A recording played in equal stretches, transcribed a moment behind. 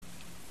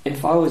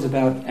if I was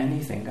about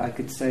anything, I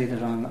could say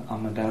that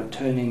I'm about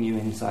turning you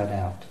inside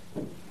out.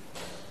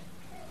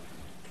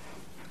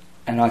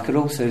 And I could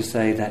also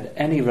say that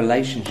any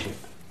relationship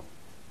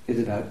is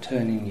about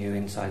turning you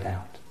inside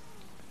out.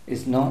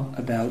 It's not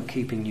about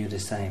keeping you the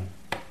same.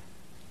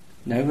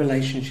 No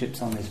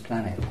relationships on this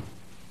planet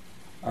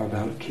are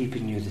about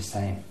keeping you the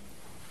same.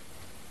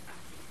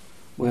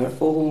 We're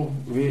all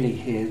really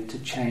here to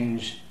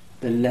change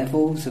the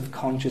levels of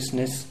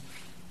consciousness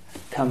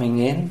coming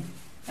in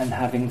and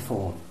having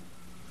form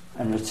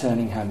and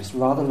returning home. It's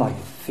rather like a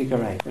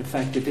figure eight. In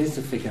fact, it is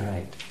a figure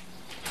eight.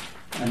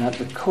 And at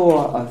the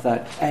core of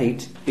that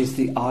eight is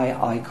the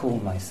I call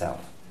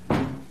myself.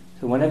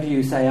 So whenever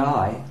you say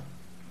I,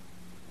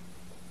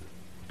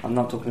 I'm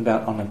not talking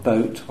about on a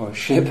boat or a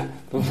ship,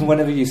 but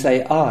whenever you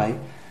say I,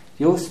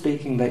 you're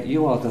speaking that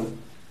you are the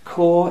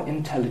core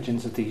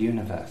intelligence of the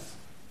universe.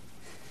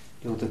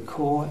 You're the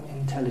core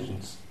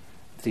intelligence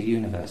of the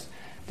universe.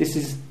 This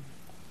is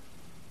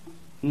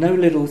no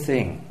little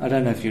thing. I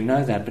don't know if you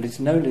know that, but it's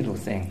no little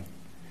thing.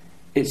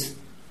 It's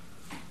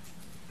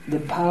the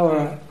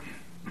power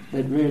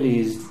that really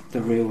is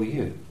the real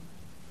you.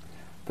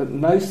 But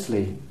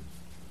mostly,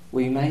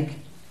 we make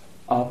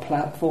our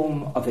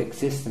platform of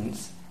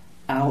existence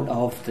out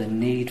of the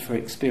need for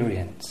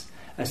experience,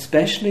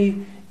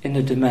 especially in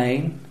the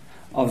domain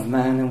of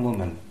man and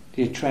woman,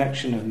 the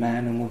attraction of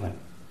man and woman.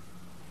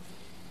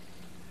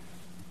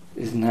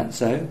 Isn't that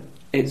so?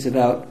 It's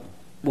about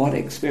what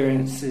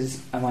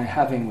experiences am I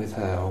having with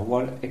her, or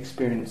what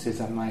experiences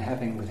am I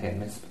having with him.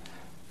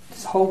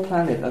 This whole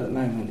planet at the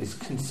moment is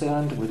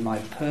concerned with my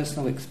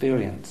personal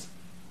experience.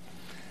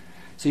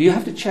 So you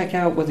have to check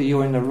out whether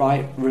you're in the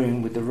right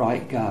room with the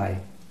right guy,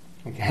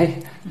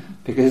 okay?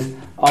 Because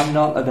I'm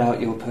not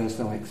about your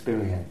personal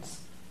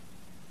experience.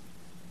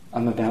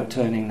 I'm about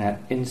turning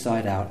that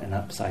inside out and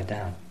upside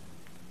down,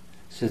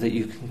 so that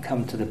you can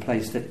come to the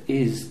place that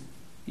is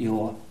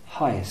your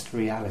highest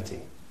reality.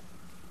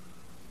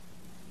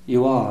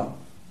 You are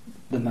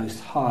the most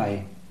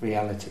high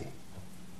reality.